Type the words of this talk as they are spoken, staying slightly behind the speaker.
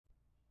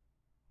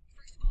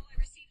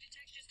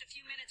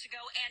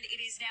ago, and it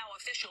is now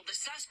official. The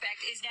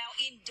suspect is now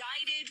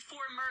indicted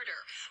for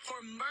murder,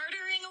 for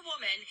murdering a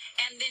woman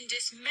and then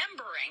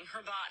dismembering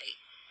her body.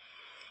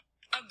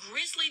 A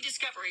grisly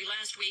discovery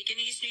last week in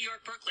East New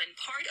York, Brooklyn.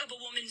 Part of a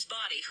woman's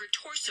body, her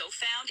torso,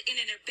 found in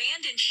an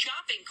abandoned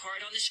shopping cart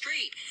on the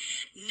street.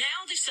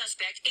 Now the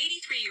suspect,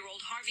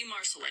 83-year-old Harvey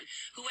Marcelin,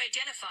 who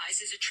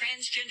identifies as a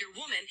transgender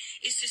woman,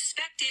 is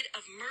suspected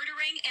of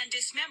murdering and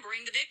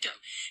dismembering the victim.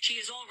 She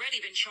has already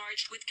been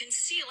charged with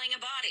concealing a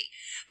body.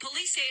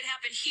 Police say it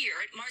happened here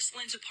at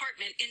Marcelin's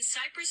apartment in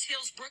Cypress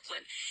Hills,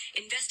 Brooklyn.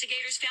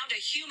 Investigators found a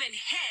human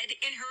head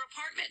in her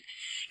apartment.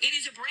 It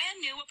is a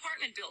brand new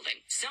apartment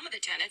building. Some of the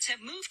tenants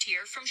have moved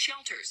here from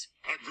shelters.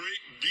 A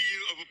great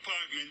deal of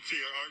apartments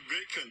here are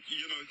vacant.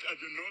 You know, as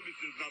you notice,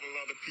 there's not a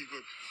lot of people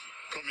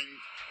coming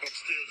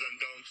upstairs and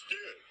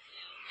downstairs.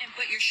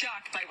 But you're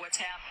shocked by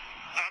what's happened.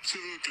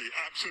 Absolutely,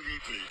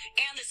 absolutely.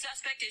 And the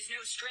suspect is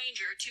no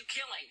stranger to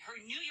killing. Her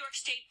New York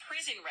State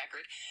prison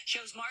record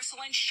shows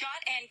Marcelin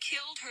shot and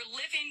killed her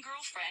live-in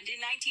girlfriend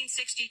in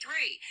 1963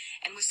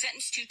 and was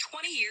sentenced to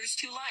 20 years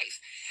to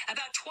life.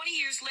 About 20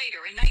 years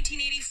later, in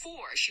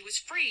 1984, she was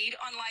freed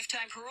on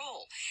lifetime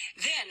parole.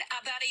 Then,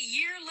 about a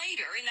year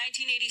later, in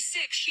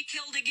 1986, she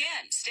killed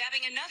again,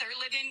 stabbing another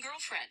live-in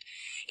girlfriend.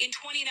 In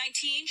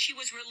 2019, she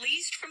was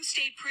released from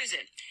state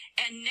prison,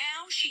 and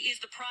now she is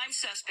the prime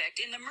suspect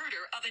in the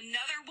murder of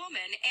another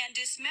woman and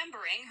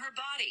dismembering her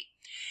body.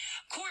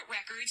 Court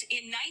records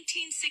in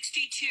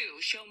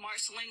 1962 show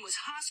Marcelin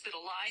was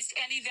hospitalized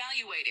and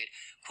evaluated.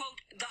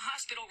 Quote, the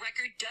hospital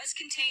record does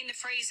contain the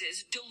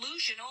phrases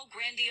delusional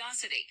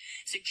grandiosity,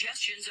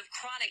 suggestions of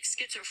chronic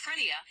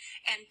schizophrenia,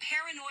 and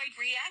paranoid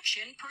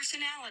reaction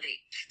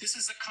personality. This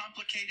is a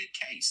complicated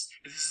case.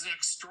 This is an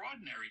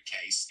extraordinary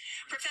case.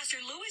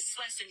 Professor Louis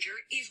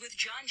Schlesinger is with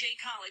John Jay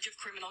College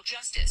of Criminal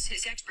Justice.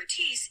 His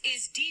expertise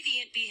is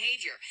deviant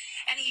behavior,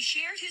 and he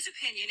shared his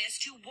opinion as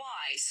to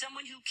why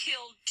someone who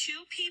killed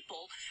two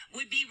people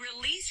would be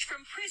released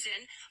from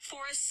prison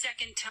for a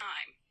second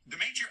time. The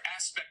major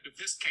aspect of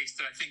this case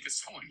that I think is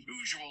so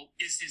unusual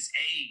is his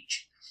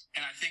age.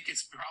 And I think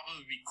it's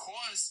probably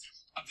because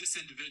of this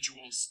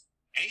individual's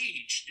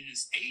age in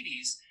his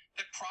 80s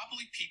that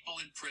probably people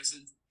in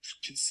prison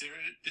consider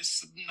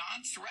this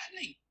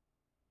non-threatening.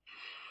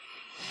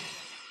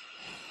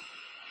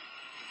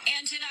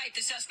 And tonight,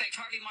 the suspect,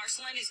 Harvey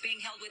Marcelin, is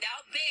being held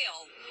without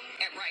bail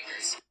at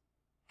Rikers.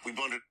 We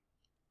wanted...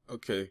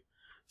 Okay,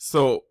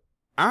 so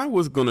I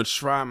was going to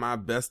try my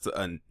best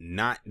to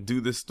not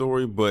do this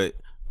story, but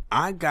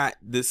I got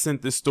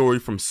sent this story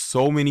from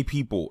so many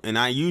people. And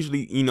I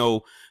usually, you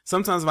know,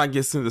 sometimes if I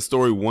get sent the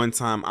story one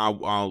time,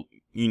 I'll,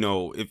 you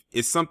know, if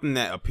it's something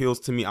that appeals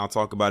to me, I'll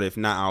talk about it. If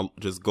not, I'll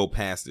just go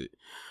past it.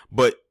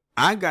 But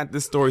I got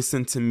this story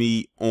sent to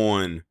me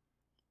on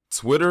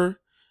Twitter.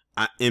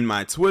 In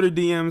my Twitter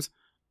DMs,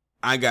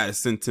 I got it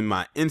sent to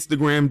my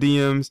Instagram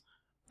DMs,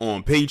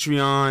 on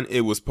Patreon.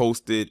 It was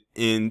posted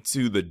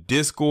into the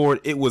Discord.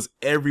 It was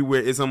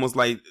everywhere. It's almost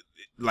like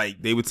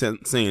they were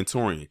saying,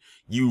 Taurean,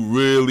 you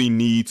really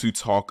need to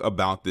talk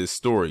about this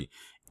story.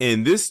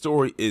 And this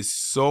story is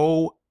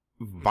so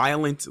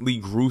violently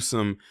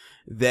gruesome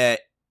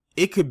that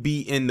it could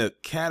be in the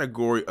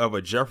category of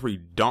a Jeffrey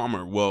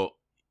Dahmer. Well,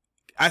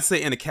 I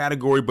say in a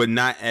category, but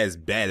not as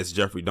bad as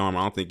Jeffrey Dahmer.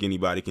 I don't think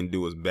anybody can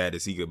do as bad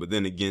as he could. But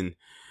then again,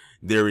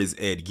 there is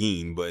Ed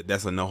Gein, but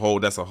that's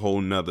a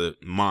whole nother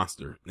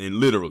monster, and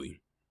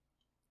literally.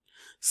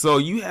 So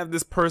you have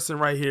this person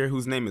right here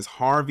whose name is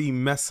Harvey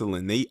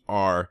Marcelin.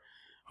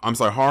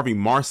 Harvey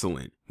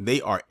Marcelin.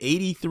 They are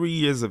 83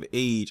 years of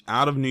age,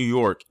 out of New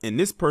York, and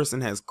this person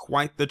has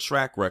quite the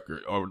track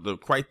record, or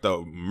quite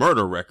the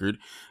murder record,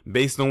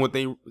 based on what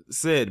they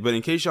said. But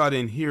in case y'all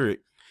didn't hear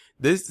it,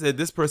 this said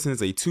this person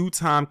is a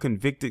two-time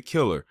convicted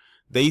killer.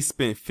 They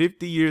spent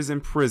 50 years in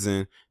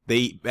prison.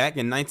 They, back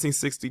in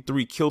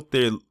 1963, killed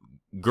their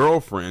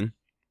girlfriend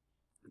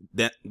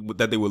that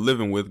they were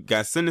living with,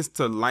 got sentenced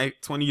to life,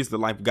 20 years to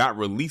life, got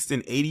released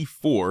in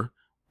 84.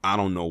 I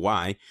don't know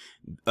why.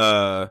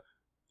 Got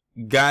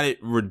it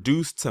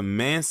reduced to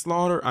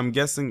manslaughter. I'm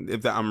guessing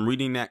if I'm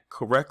reading that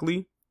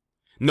correctly.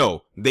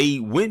 No, they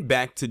went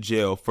back to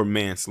jail for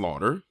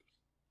manslaughter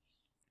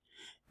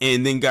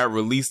and then got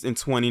released in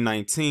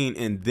 2019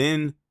 and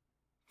then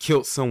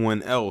killed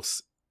someone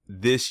else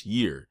this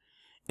year.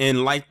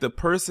 And like the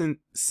person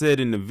said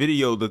in the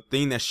video, the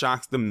thing that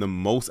shocks them the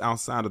most,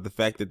 outside of the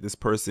fact that this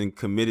person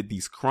committed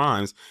these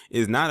crimes,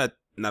 is not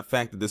the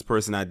fact that this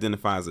person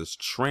identifies as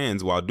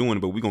trans while doing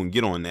it, but we're going to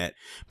get on that,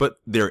 but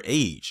their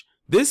age.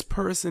 This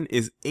person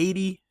is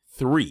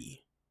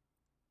 83.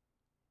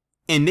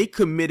 And they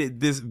committed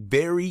this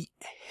very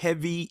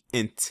heavy,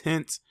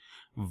 intense,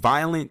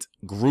 violent,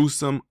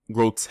 gruesome,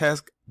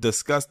 grotesque,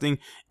 disgusting,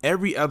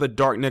 every other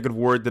dark negative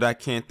word that I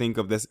can't think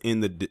of that's in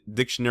the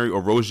dictionary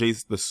or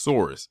Roget's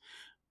thesaurus,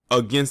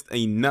 against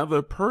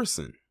another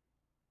person.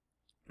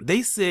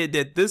 They said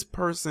that this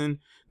person,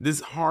 this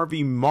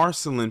Harvey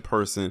Marcelin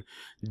person,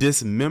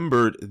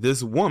 dismembered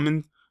this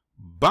woman's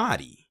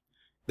body.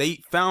 They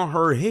found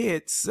her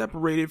head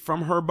separated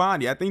from her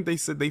body. I think they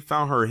said they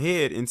found her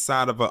head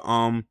inside of a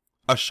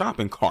a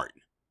shopping cart.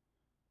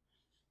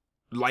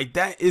 Like,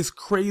 that is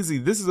crazy.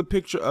 This is a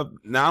picture of,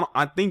 now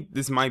I think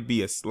this might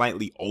be a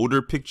slightly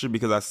older picture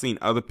because I've seen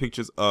other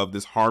pictures of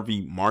this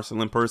Harvey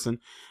Marcelin person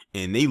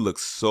and they look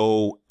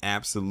so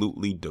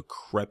absolutely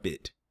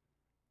decrepit.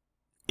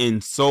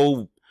 And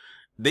so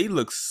they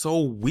look so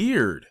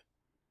weird,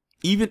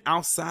 even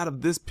outside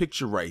of this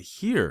picture right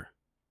here.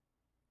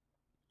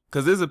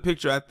 Because there's a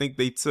picture I think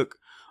they took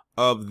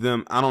of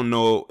them. I don't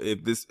know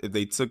if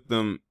they took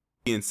them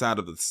inside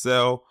of the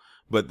cell,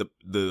 but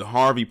the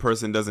Harvey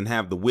person doesn't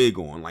have the wig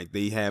on. Like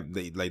they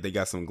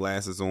got some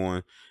glasses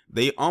on.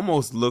 They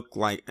almost look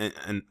like,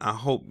 and I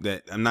hope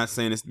that, I'm not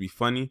saying this to be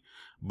funny,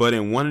 but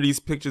in one of these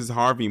pictures,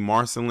 Harvey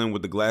Marcelin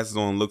with the glasses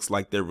on looks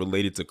like they're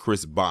related to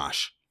Chris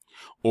Bosh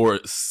or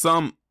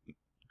something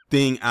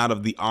out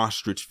of the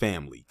ostrich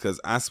family. Because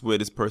I swear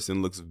this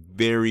person looks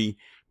very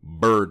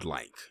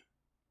bird-like.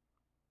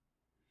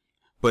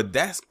 But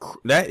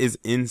that is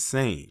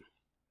insane.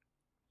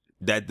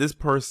 That this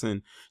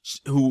person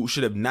who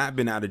should have not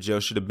been out of jail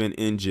should have been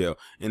in jail.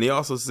 And they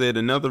also said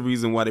another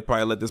reason why they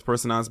probably let this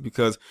person out is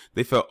because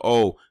they felt,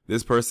 oh,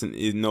 this person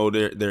is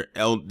they're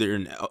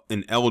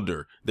an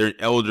elder, they're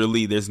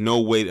elderly. There's no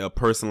way that a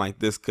person like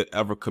this could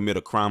ever commit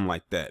a crime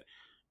like that.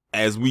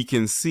 As we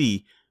can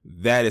see,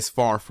 that is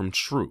far from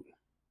true.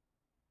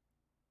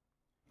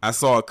 I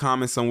saw a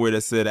comment somewhere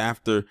that said,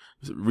 after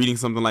reading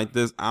something like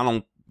this, I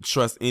don't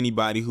trust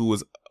anybody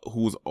who's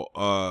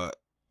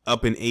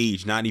up in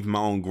age, not even my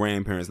own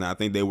grandparents. Now, I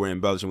think they were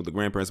embellishing with the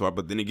grandparents part,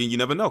 but then again, you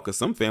never know, because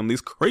some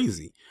families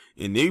crazy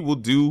and they will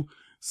do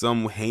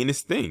some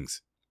heinous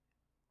things.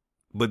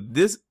 But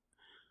this,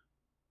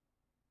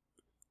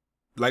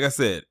 like I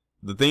said,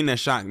 the thing that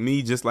shocked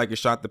me, just like it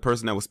shocked the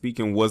person that was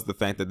speaking, was the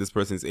fact that this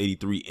person is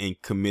 83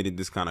 and committed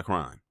this kind of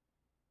crime.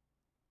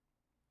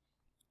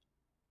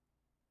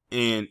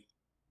 And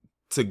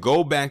to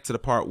go back to the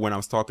part when I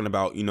was talking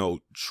about,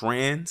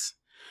 trans,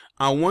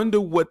 I wonder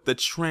what the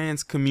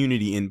trans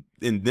community in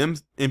them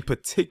in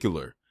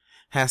particular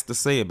has to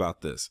say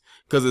about this.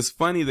 Because it's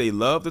funny, they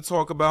love to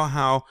talk about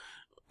how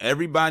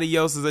everybody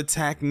else is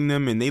attacking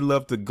them and they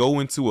love to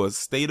go into a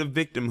state of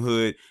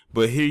victimhood.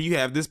 But here you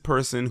have this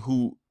person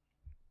who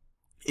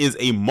is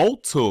a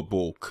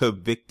multiple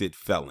convicted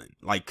felon,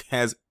 like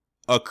has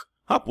a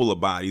couple of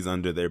bodies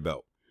under their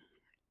belt.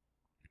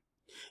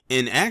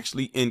 And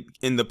actually,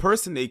 in the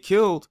person they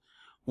killed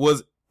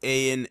was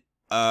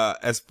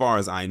as far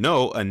as I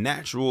know, a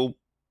natural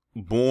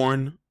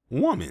born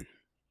woman.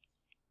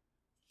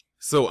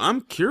 So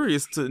I'm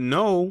curious to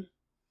know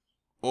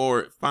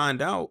or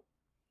find out,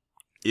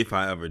 if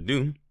I ever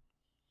do,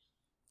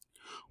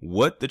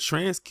 what the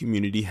trans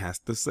community has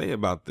to say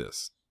about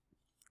this.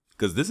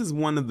 Because this is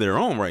one of their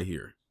own right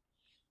here.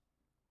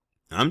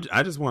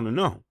 I just want to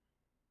know.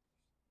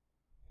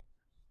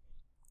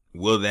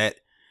 Will that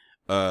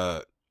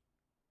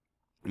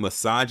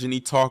misogyny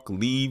talk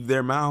leave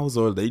their mouths,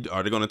 or are they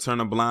going to turn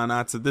a blind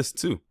eye to this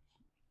too?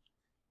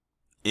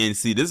 And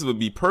see, this would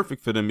be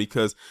perfect for them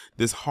because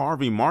this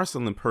Harvey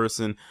Marcelin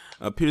person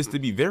appears to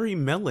be very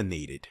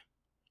melanated.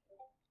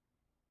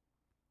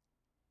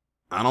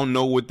 I don't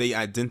know what they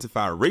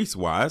identify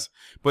race-wise,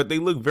 but they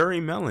look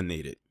very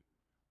melanated.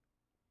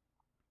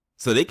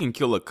 So they can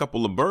kill a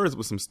couple of birds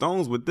with some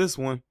stones with this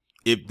one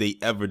if they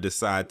ever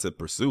decide to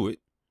pursue it.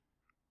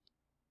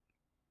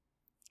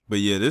 But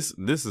yeah, this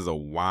is a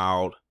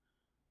wild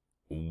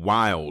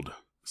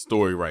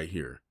story right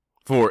here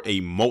for a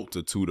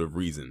multitude of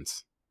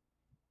reasons.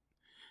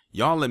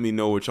 Y'all let me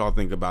know what y'all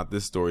think about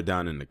this story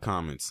down in the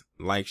comments.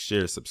 Like,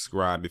 share,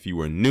 subscribe. If you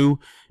are new,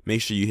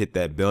 make sure you hit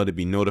that bell to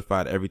be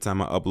notified every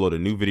time I upload a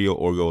new video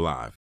or go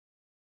live.